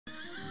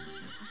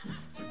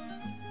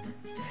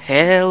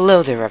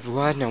Hello there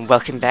everyone, and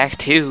welcome back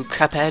to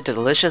Cuphead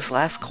Delicious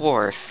Last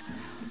Course.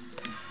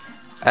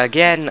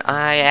 Again,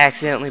 I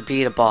accidentally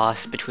beat a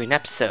boss between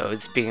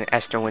episodes, being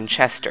Esther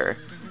Winchester.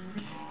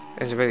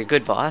 It was a really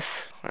good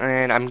boss,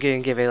 and I'm gonna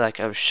give it like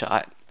a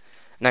shot.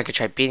 I'm not gonna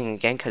try beating it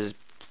again, because it's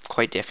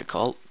quite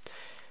difficult.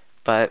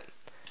 But,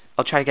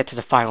 I'll try to get to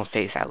the final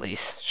phase at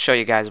least. Show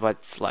you guys what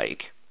it's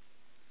like.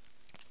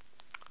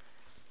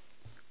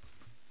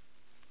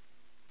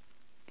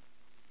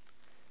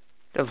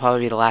 That'll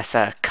probably be the last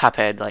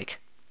Cuphead,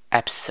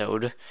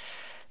 episode.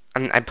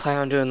 I plan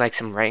on doing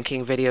some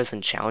ranking videos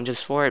and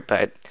challenges for it,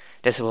 but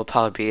this will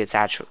probably be its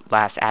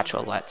last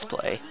actual Let's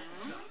Play.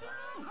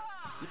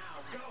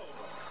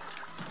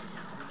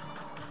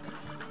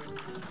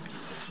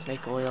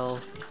 Snake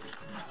oil.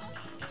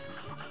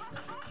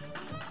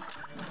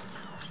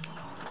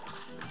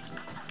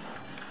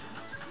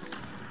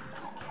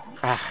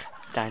 Ah,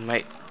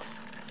 dynamite.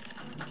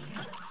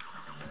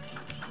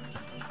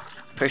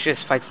 Pretty sure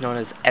this fight's known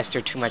as Esther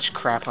Too Much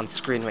Crap on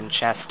Screen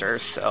Winchester,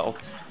 so...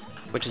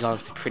 which is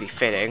honestly pretty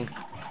fitting.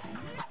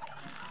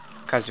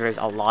 Because there is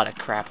a lot of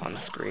crap on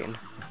screen.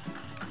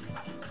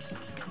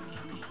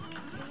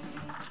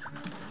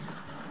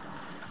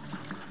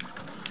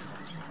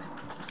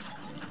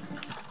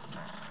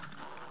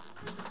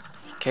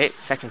 Okay,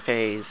 second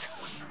phase.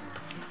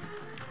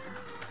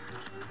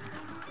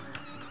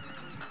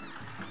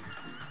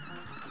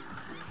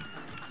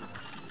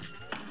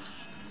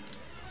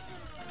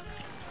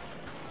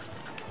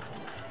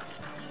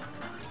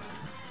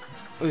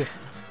 Ugh.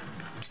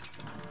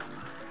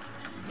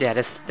 Yeah,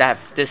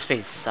 this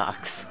phase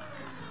sucks.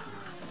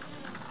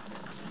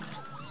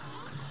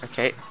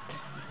 Okay.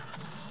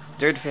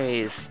 Third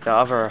phase, the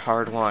other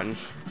hard one.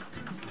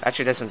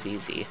 Actually, this one's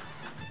easy.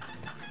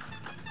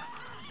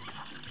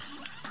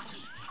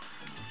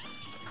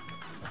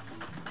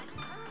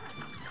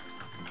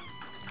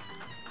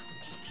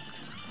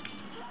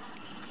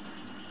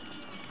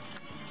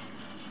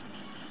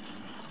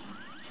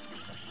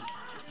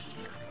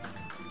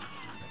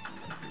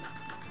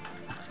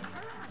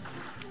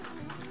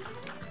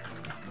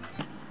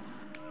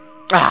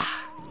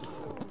 Ah!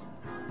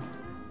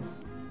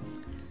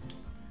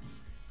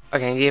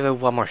 Okay, I gave it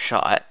one more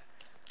shot.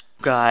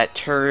 Got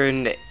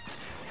turned...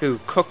 who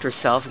cooked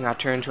herself and got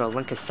turned into a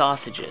link of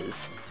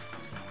sausages.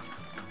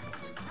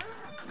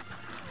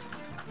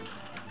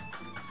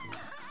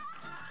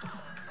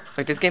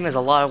 Like, this game has a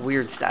lot of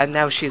weird stuff, and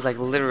now she's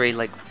literally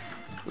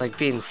like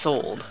being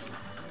sold.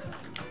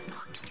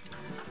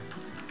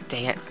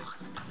 Dang it.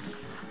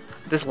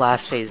 This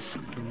last phase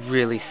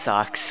really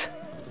sucks.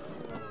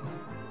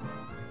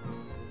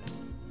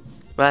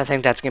 But I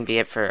think that's gonna be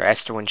it for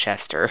Esther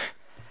Winchester.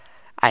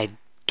 I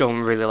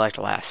don't really like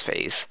the last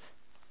phase.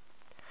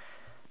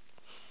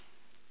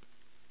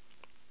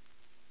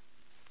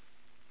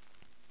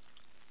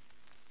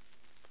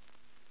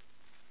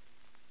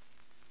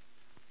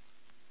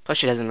 Plus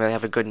she doesn't really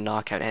have a good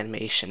knockout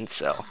animation,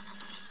 so...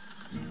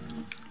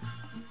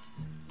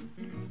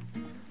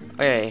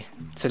 Okay,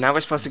 so now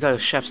we're supposed to go to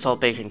Chef Salt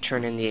Baker and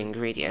turn in the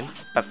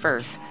ingredients. But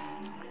first,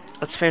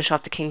 let's finish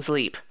off the King's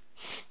Leap.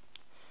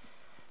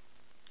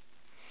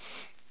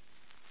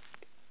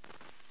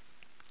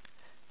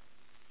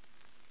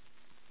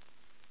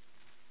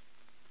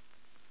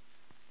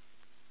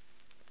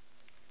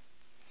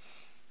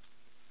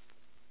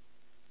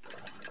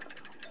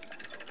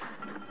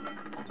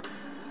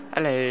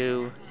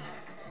 Hello.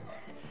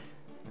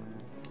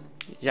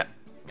 Yep.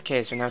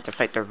 Okay, so we now have to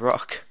fight the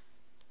Rook.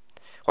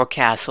 Or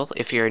Castle,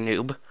 if you're a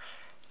noob.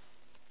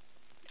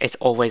 It's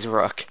always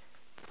Rook.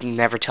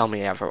 Never tell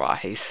me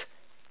otherwise.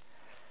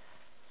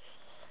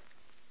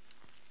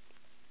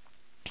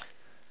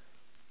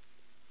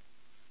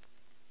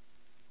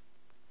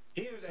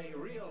 Here's a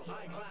real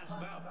high-class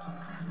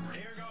bout.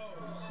 Here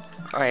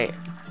goes. Alright,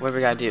 what do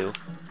we gotta do?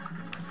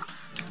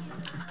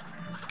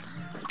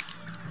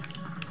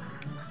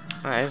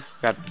 Alright, we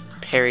gotta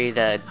parry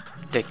the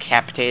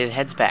decapitated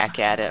heads back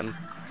at him.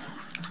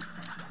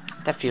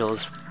 That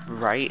feels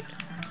right.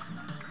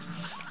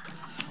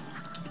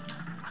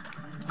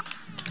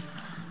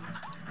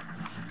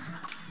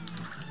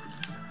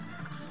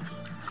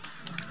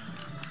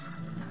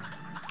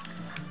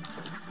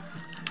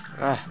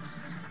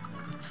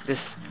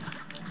 This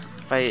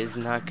fight is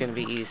not gonna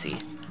be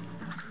easy.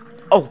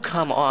 Oh,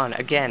 come on,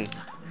 again.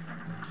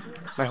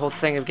 My whole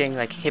thing of getting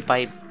hit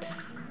by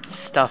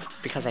stuff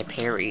because I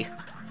parry.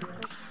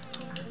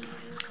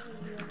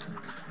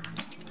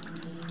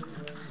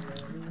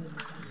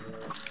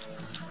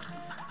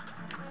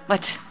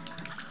 What?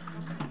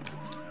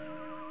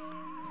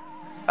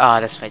 Ah,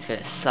 this fight's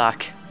gonna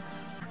suck.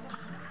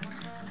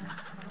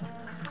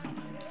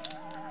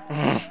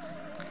 I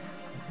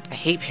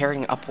hate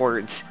parrying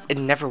upwards. It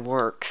never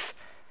works.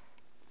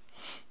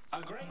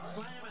 A great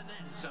slam and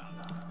then some.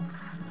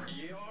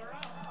 You're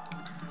up.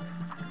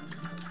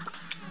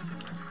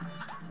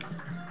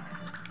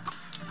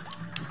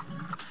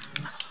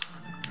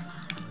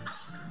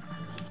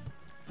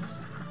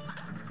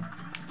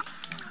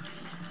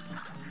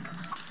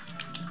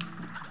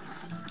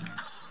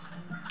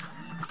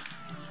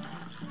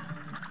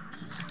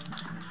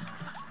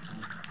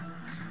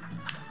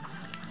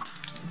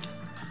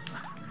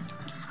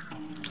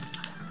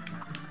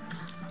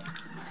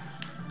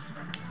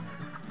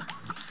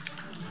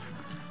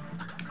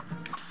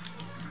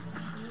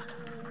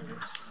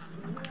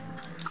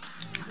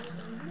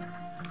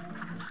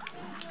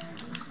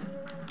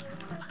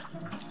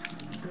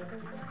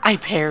 I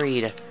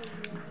parried.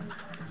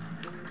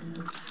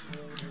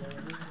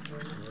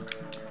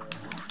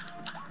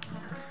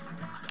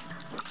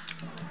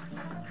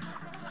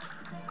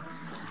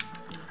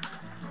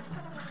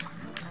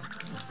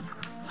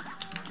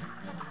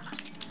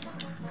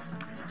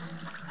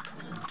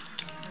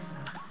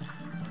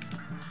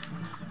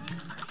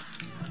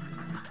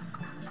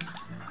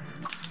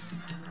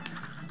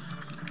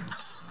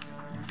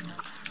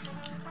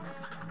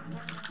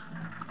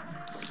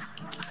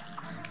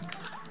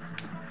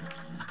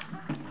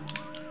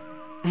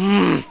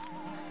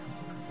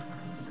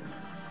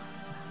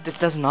 This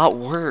does not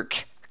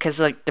work. Because,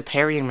 like, the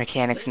parrying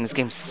mechanics in this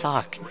game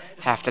suck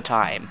half the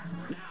time.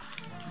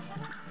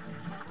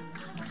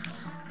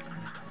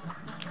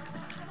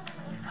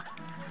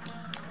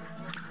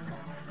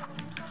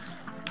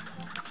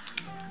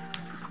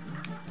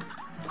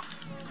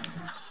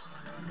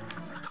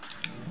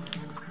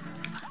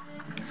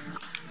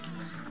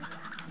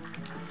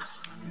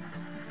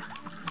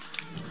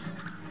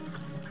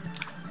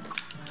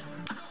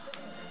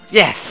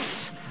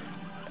 Yes!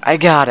 I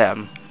got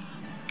him.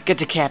 Get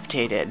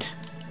decapitated.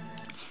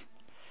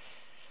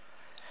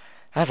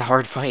 That's a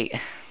hard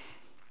fight.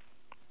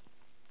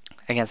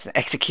 Against an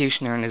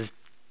executioner and his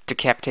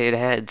decapitated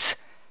heads.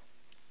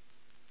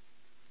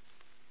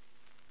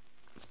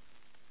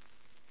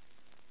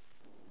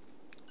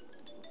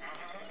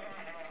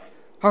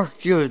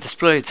 Hark, you have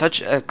displayed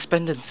such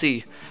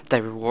expendency. Thy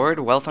reward,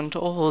 wealth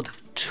untold.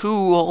 2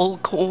 whole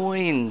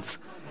coins.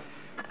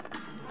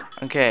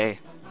 Okay.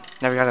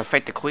 Now we gotta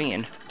fight the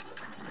queen.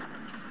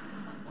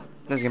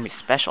 This is gonna be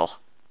special.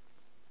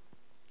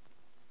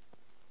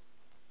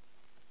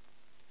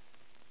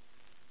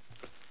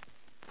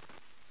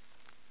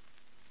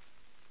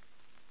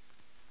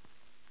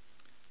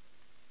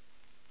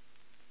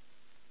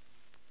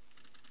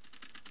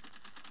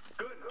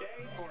 Good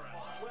day for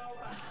us. Well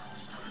done.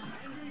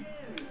 And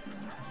begin.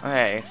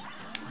 Okay.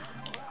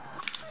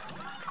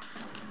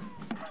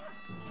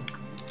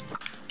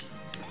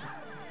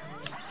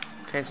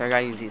 Okay, so I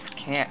gotta use these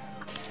can't.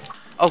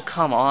 Oh,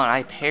 come on,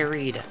 I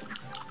parried.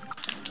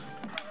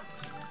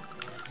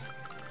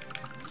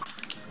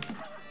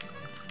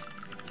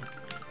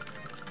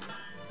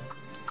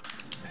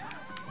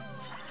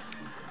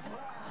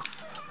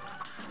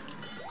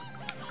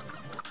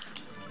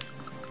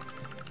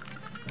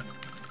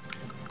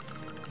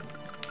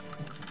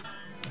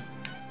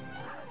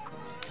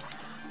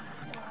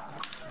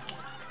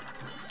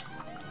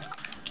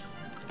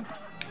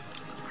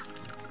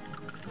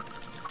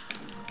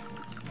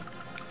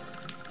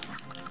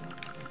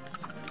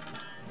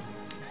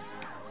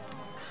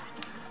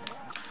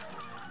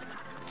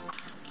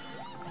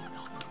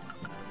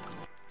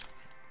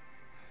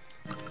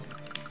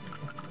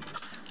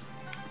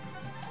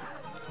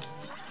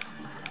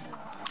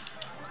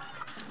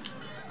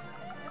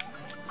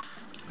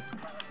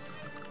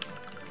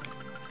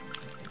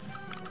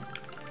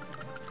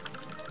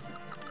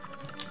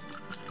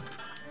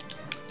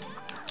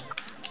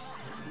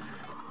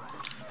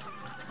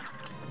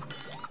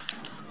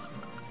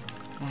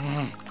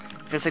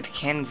 Feels like the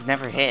cannons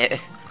never hit.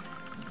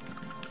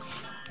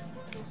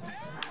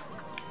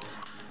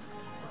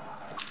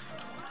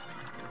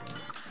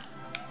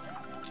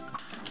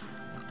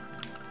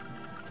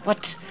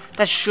 What?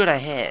 That should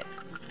have hit.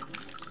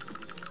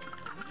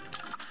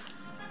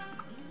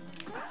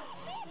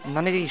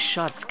 None of these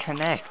shots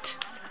connect.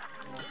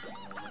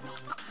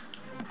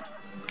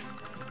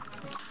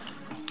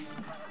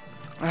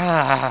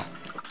 Ah.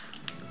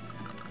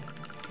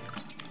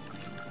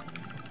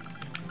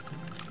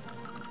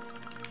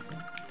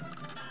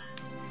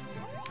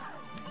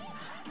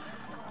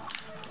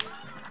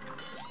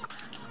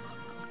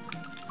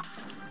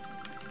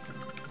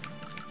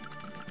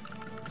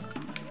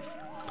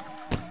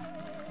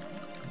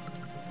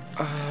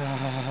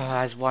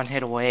 I was 1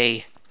 hit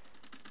away.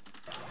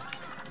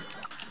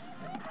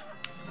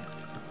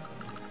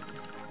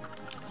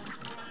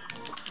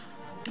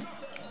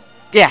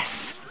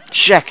 Yes!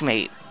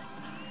 Checkmate!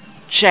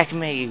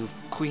 Checkmate, you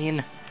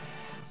queen.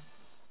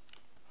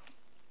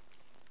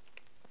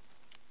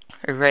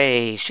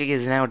 Hooray, she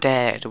is now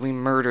dead. We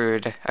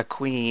murdered a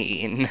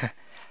queen.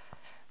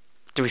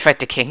 Do we fight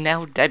the king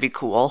now? That'd be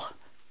cool.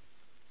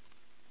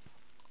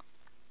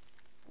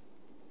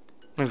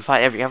 We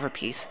fight every other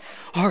piece.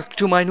 Hark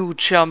to my new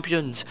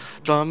champions!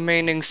 The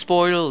remaining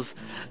spoils!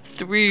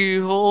 3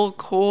 whole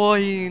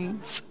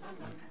coins!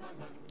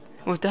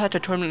 With that, the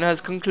tournament has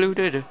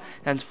concluded.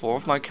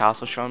 Henceforth, my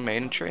castle shall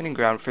remain a training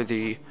ground for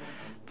thee.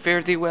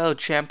 Fare thee well,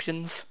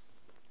 champions.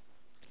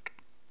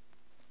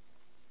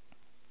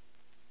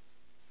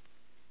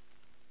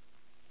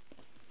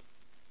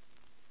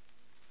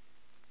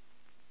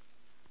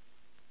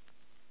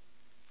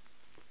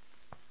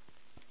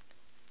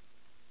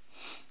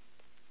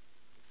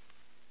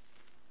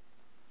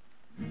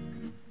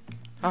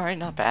 Alright,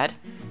 not bad.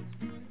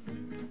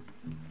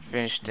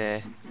 Finished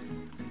the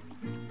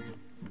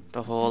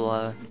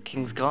whole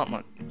King's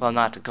Gauntlet. Well,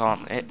 not the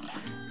gauntlet.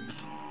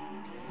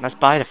 Let's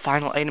buy the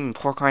final item in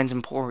Porkrine's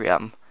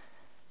Emporium.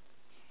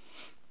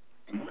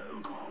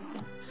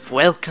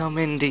 Welcome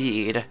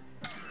indeed.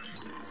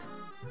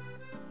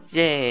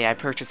 Yay, I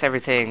purchased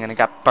everything and I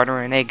got Butter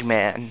and Egg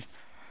Man. Is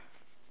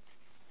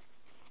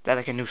that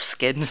like a new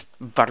skin?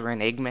 Butter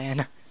and Egg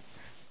Man?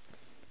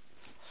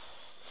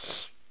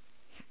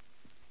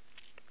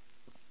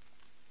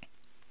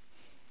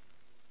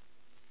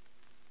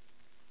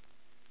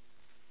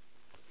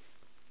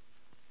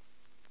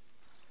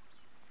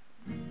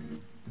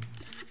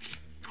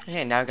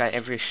 Okay, now I got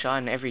every shot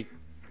and every...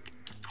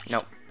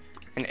 Nope.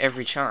 And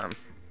every charm.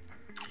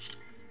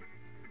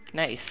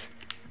 Nice.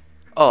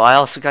 Oh, I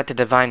also got the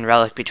Divine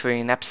Relic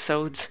between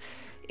episodes.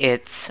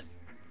 It's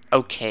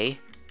okay.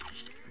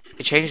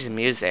 It changes the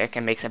music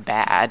and makes it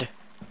bad.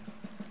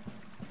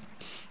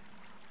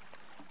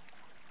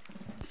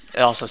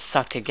 It also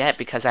sucked to get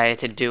because I had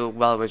to do it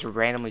while I was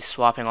randomly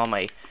swapping all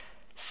my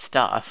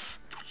stuff.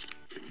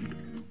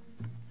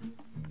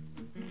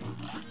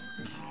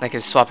 Like, it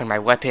was swapping my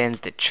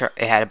weapons, it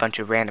had a bunch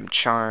of random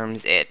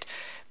charms, it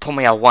pulled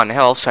me out 1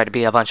 health, so I had to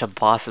beat a bunch of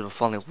bosses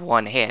with only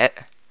 1 hit.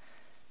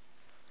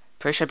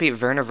 Pretty sure I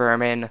beat Werner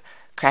Vermin,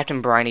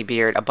 Captain Briny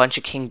Beard, a bunch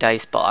of King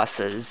Dice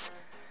bosses,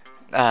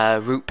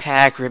 Root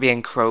Pack,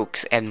 Ribian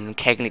Croaks, and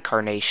Cagney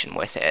Carnation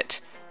with it.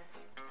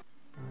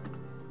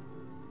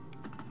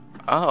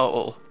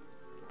 Oh.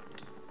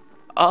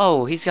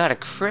 Oh, he's got a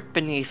crypt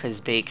beneath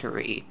his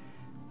bakery.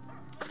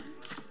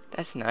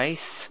 That's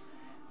nice.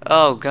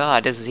 Oh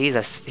god, he's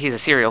a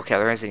serial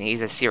killer, isn't he?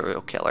 He's a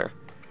serial killer.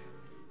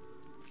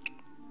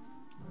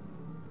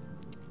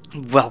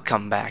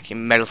 Welcome back, you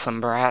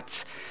meddlesome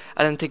brats.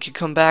 I didn't think you'd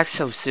come back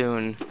so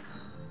soon.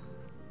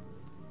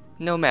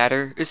 No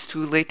matter, it's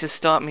too late to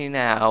stop me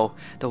now.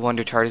 The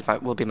Wonder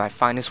Tart will be my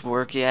finest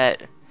work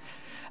yet.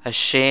 A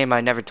shame I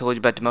never told you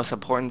about the most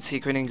important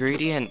secret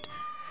ingredient.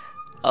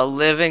 A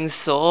living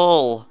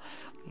soul.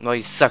 While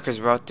you suckers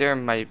were out there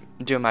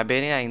doing my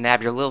bidding, I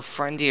nabbed your little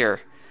friend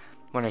here.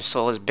 When her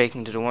soul is baked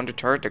into the Wonder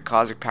Tart, the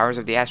cosmic powers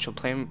of the astral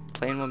plane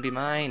will be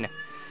mine.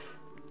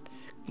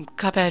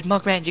 Cuphead,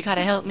 Mugman, you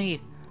gotta help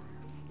me.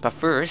 But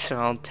first,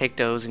 I'll take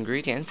those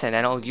ingredients and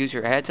then I'll use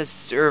your heads as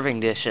serving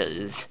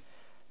dishes.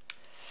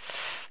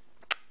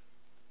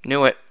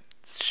 Knew it.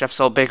 Chef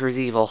Soul Baker's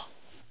evil.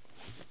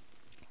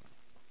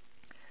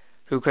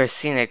 Who could have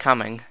seen it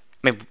coming?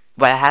 I mean,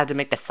 but I had to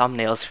make the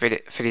thumbnails for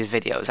these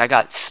videos. I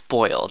got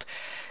spoiled.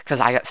 Because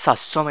I saw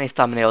so many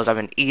thumbnails of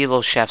an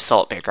evil Chef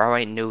Saltbaker. I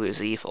already knew he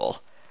was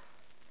evil.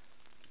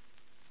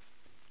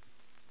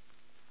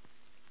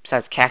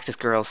 Besides, Cactus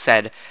Girl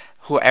said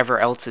whoever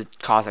else is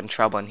causing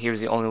trouble, and he was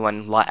the only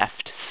one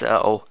left,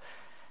 so...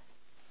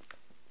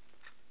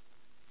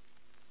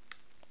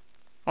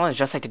 Well, it's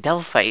just like the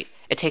Devil Fight.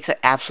 It takes an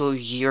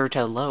absolute year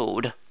to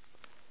load.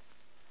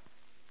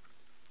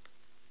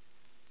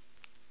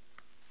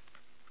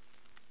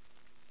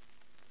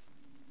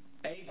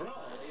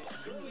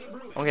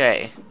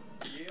 Okay.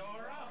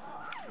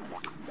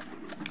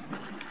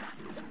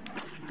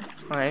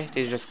 Alright,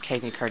 these are just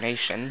Cagney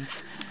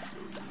Carnations.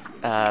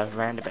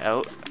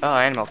 Roundabout. Oh,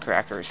 animal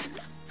crackers.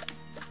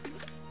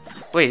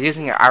 Wait, he's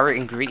using our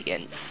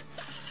ingredients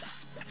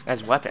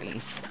as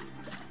weapons.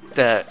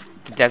 The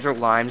desert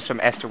limes from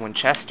Esther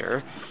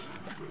Winchester.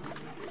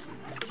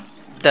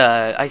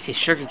 The icy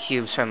sugar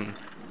cubes from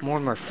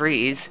Mortimer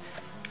Freeze.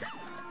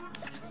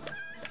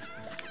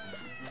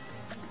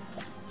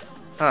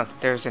 Huh,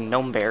 there's the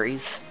gnome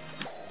berries.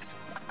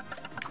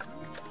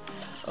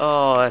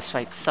 Oh, this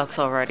fight sucks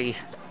already.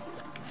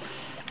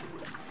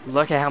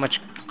 Look at how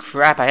much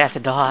crap I have to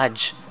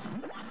dodge.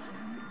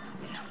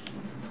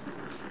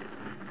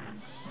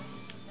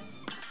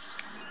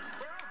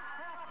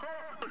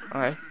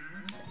 Alright.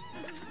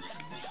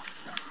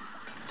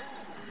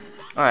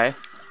 Alright.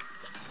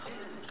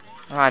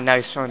 Ah, now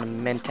he's throwing the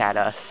mint at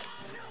us.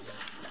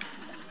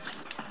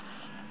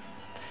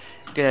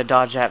 Gonna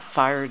dodge that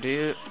fire,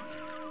 dude.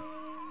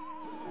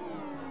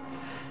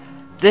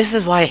 This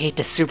is why I hate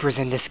the supers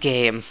in this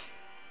game.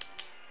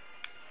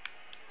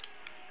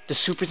 The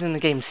supers in the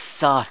game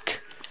suck.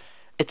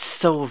 It's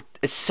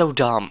so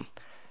dumb.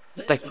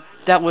 Like,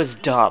 that was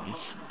dumb.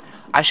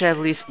 I should have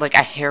at least, like,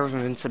 a hair of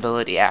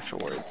invincibility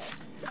afterwards.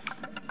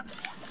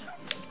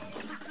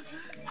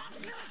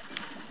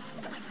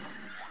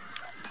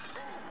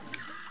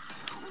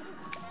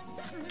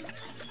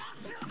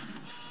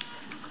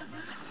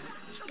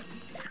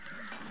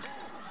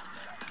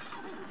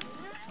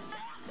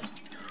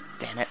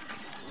 Damn it.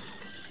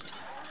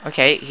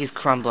 Okay, he's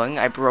crumbling.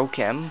 I broke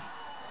him.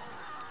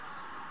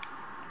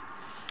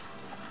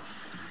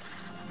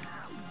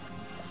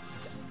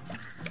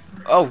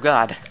 Oh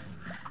god.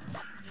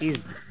 He's...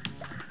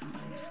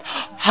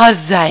 How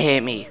does that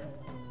hit me?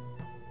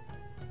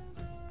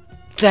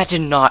 That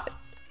did not...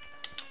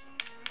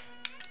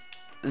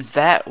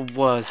 That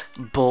was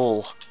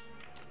bull.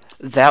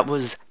 That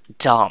was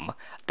dumb.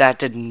 That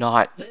did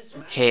not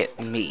hit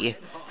me.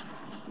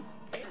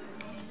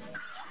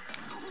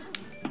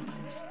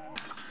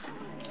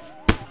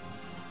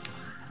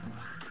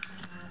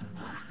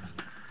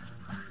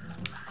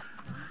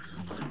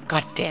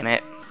 God damn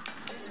it.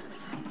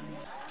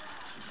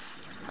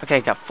 Okay, I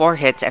got 4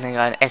 hits and I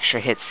got an extra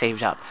hit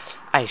saved up.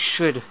 I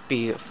should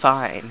be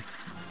fine.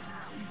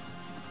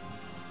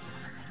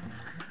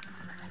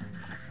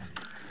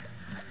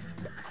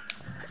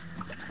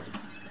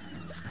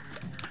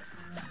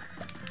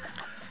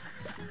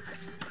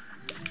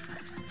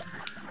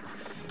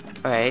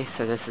 Okay,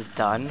 so this is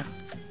done.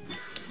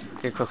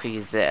 Gonna quickly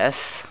use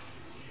this.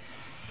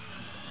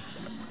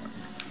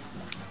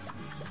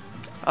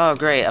 Oh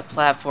great, a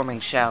platforming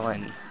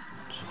challenge.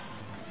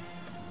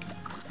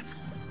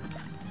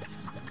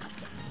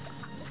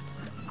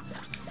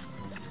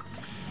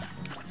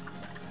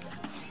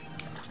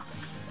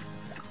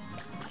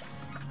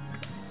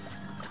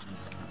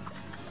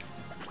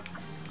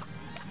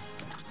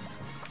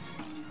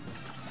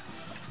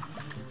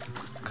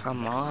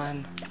 Come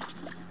on.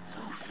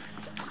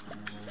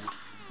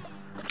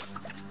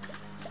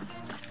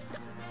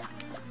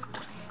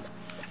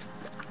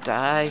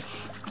 Die.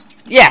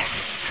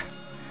 Yes!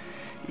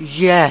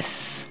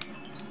 Yes!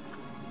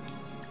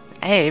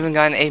 Hey, I even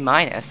got an A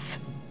minus.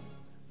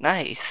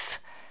 Nice.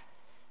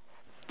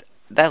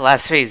 That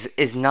last phase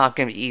is not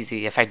gonna be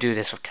easy if I do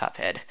this with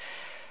Cuphead.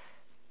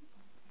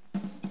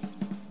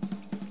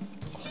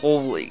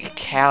 Holy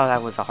cow,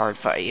 that was a hard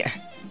fight.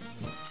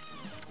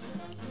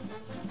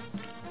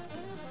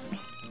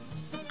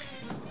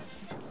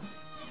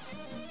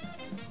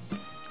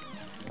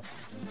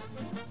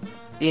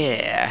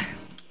 Yeah.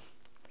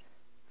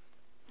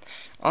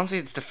 Honestly,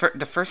 it's the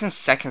first and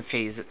second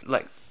phase.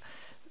 Like,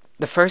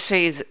 the first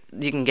phase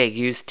you can get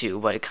used to,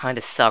 but it kind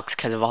of sucks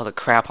because of all the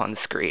crap on the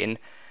screen.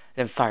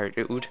 Then Fire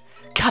Dude.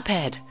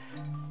 Cuphead!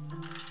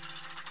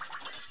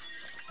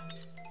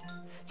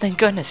 Thank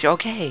goodness you're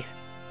okay.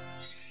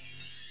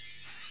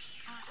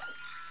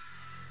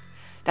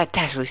 That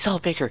dastardly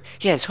Salt Baker,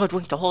 he has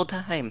hoodwinked the whole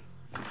time.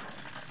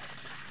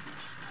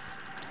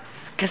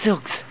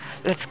 Gazooks!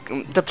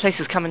 The place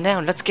is coming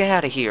down, let's get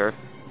out of here.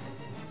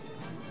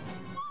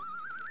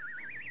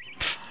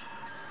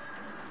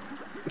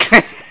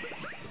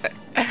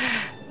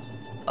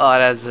 Oh,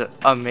 that's an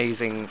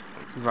amazing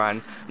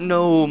run.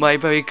 No, my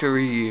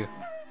bakery!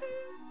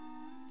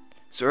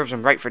 Serves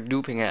him right for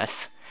duping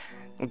us.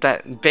 With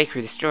that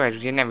bakery destroyed,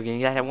 you're never gonna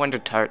get that Wonder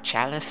Tart,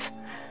 Chalice.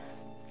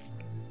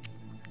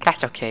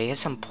 That's okay, if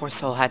some poor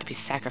soul had to be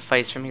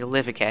sacrificed for me to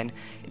live again,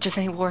 it just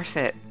ain't worth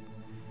it.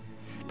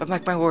 But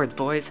mark my words,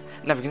 boys,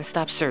 I'm never gonna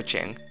stop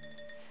searching.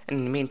 And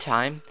in the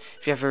meantime,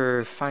 if you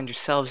ever find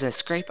yourselves in a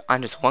scrape,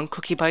 I'm just one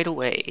cookie bite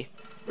away.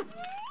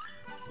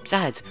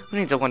 Besides, who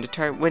needs a Wonder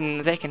Tart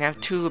when they can have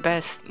two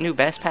new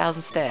best pals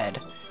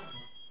instead?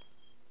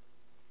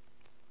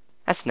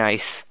 That's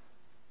nice.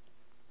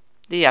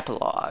 The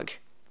epilogue.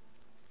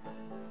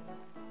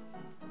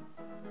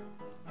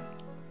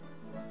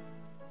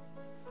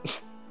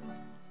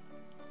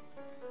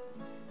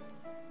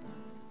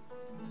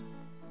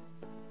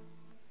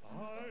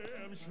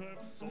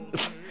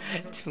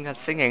 It's even got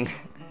singing.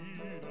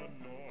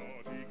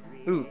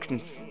 Ooh,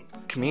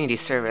 community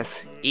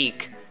service.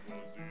 Eek.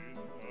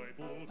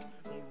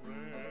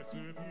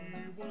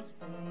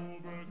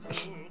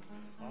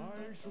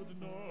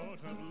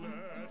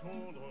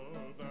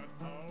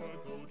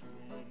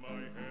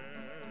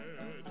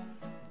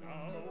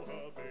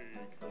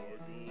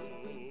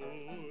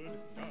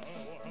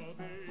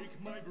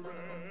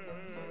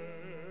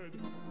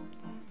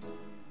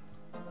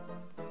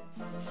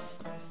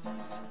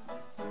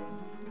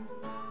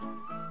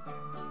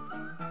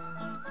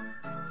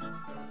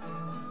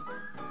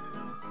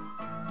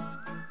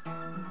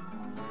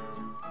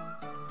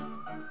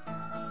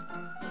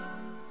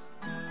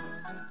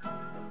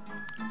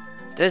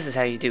 This is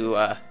how you do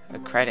the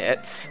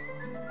credits.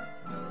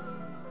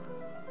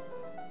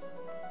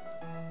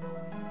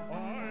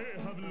 I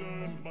have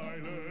learned my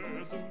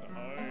lesson, I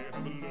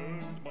have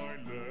learned my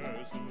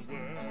lesson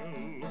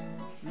well.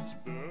 It's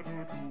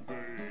better to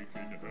bake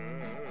in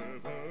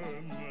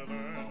heaven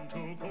than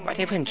to cook. Why are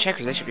they playing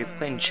checkers? They should be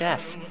playing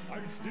chess.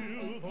 I'm still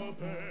the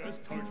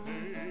best tart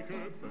maker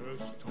in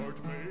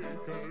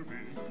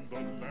the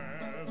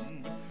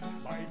land.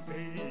 My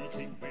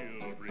baking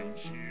will bring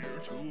cheer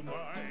to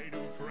my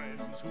new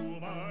friends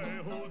whom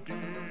I hold dear.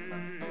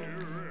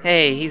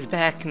 Hey, he's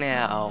back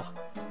now.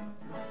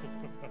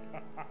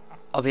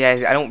 I'll be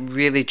honest, I don't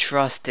really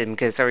trust him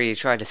because he already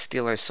tried to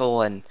steal our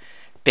soul and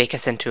bake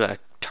us into a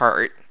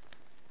tart.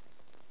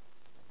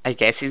 I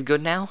guess he's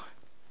good now?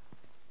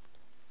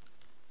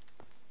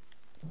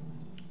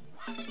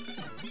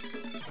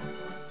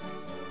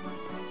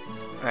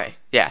 Alright,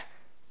 yeah.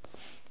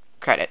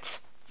 Credits.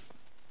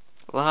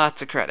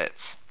 Lots of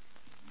credits.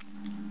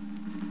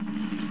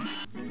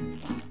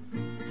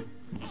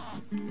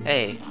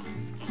 Hey.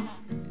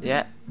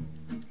 Yeah.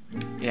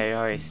 Yeah, you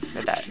already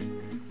said that.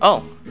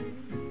 Oh!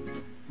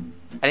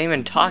 I didn't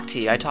even talk to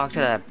you. I talked to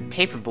the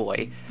paper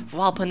boy.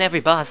 While putting every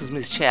boss's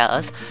Miss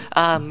Chalice,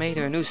 I made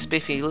her a new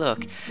spiffy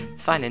look.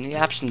 Find it in the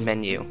option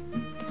menu.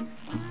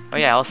 Oh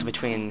yeah, also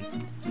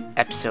between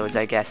episodes,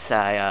 I guess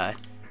I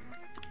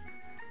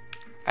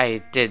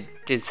did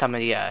some of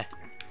the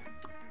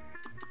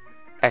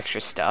extra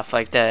stuff,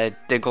 like the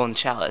golden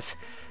chalice.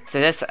 So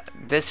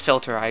this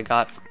filter I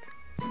got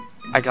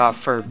I got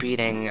for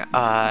beating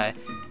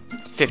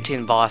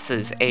 15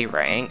 bosses A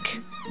rank.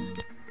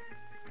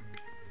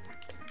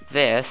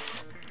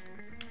 This.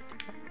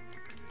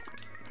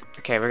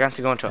 Okay, we're going to have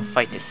to go into a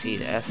fight to see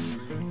this.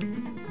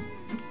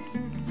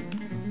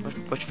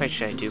 Which fight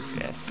should I do for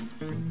this?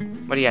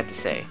 What do you have to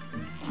say?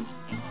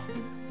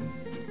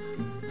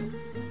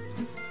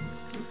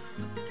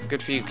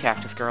 Good for you,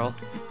 Cactus Girl.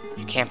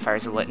 Your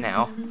campfires are lit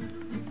now.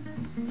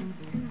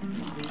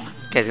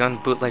 Okay, let's go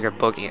on Bootlegger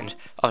Boogie and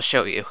I'll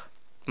show you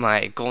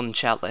my golden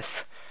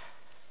chalice.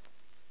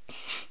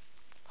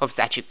 Hope it's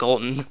actually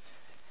golden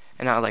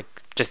and not like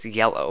just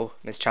yellow.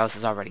 This chalice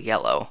is already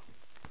yellow.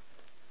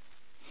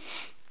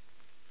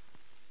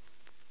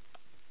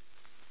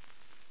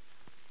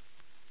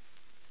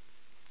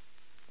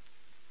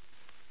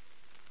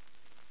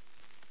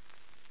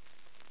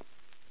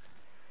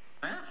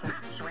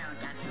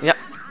 Yep.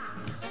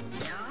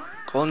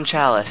 Golden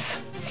chalice.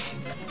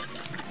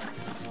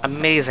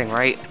 Amazing,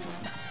 right?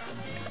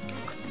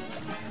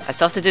 I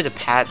still have to do the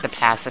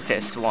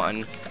pacifist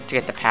one to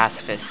get the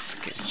pacifist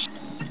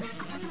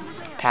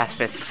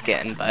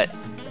skin, but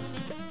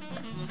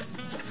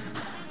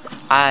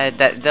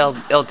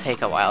it'll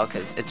take a while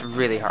because it's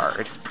really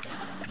hard.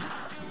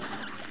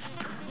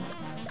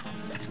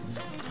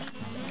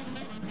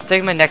 I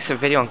think my next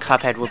video on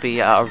Cuphead will be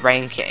a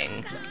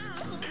ranking.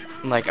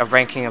 Like a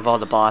ranking of all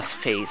the boss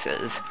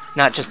phases.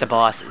 Not just the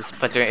bosses,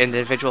 but their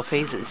individual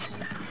phases.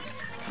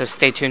 So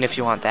stay tuned if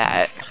you want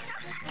that.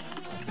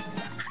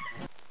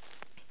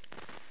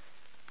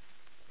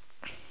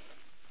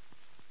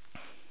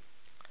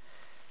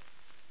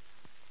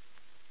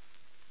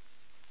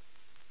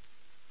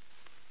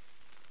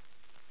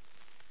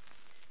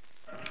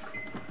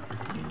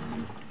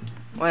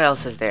 What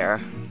else is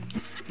there?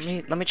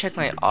 Let me check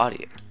my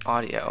audio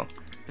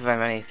if I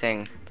have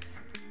anything.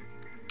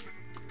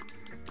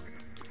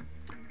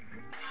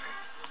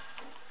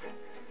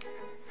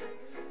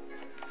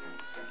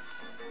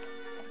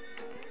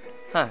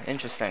 Huh,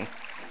 interesting.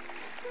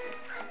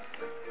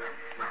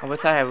 I would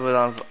thought I would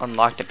have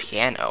unlocked a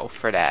piano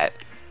for that.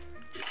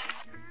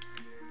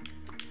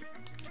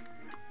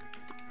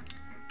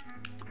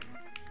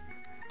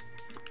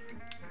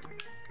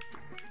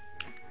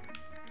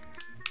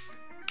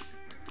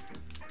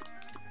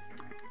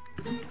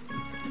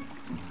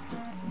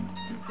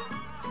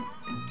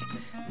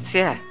 So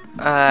yeah,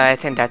 I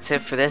think that's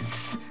it for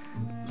this,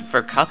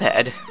 for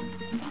Cuphead.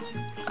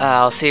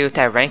 I'll see you with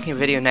that ranking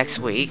video next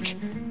week.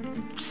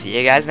 See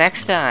you guys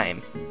next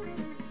time.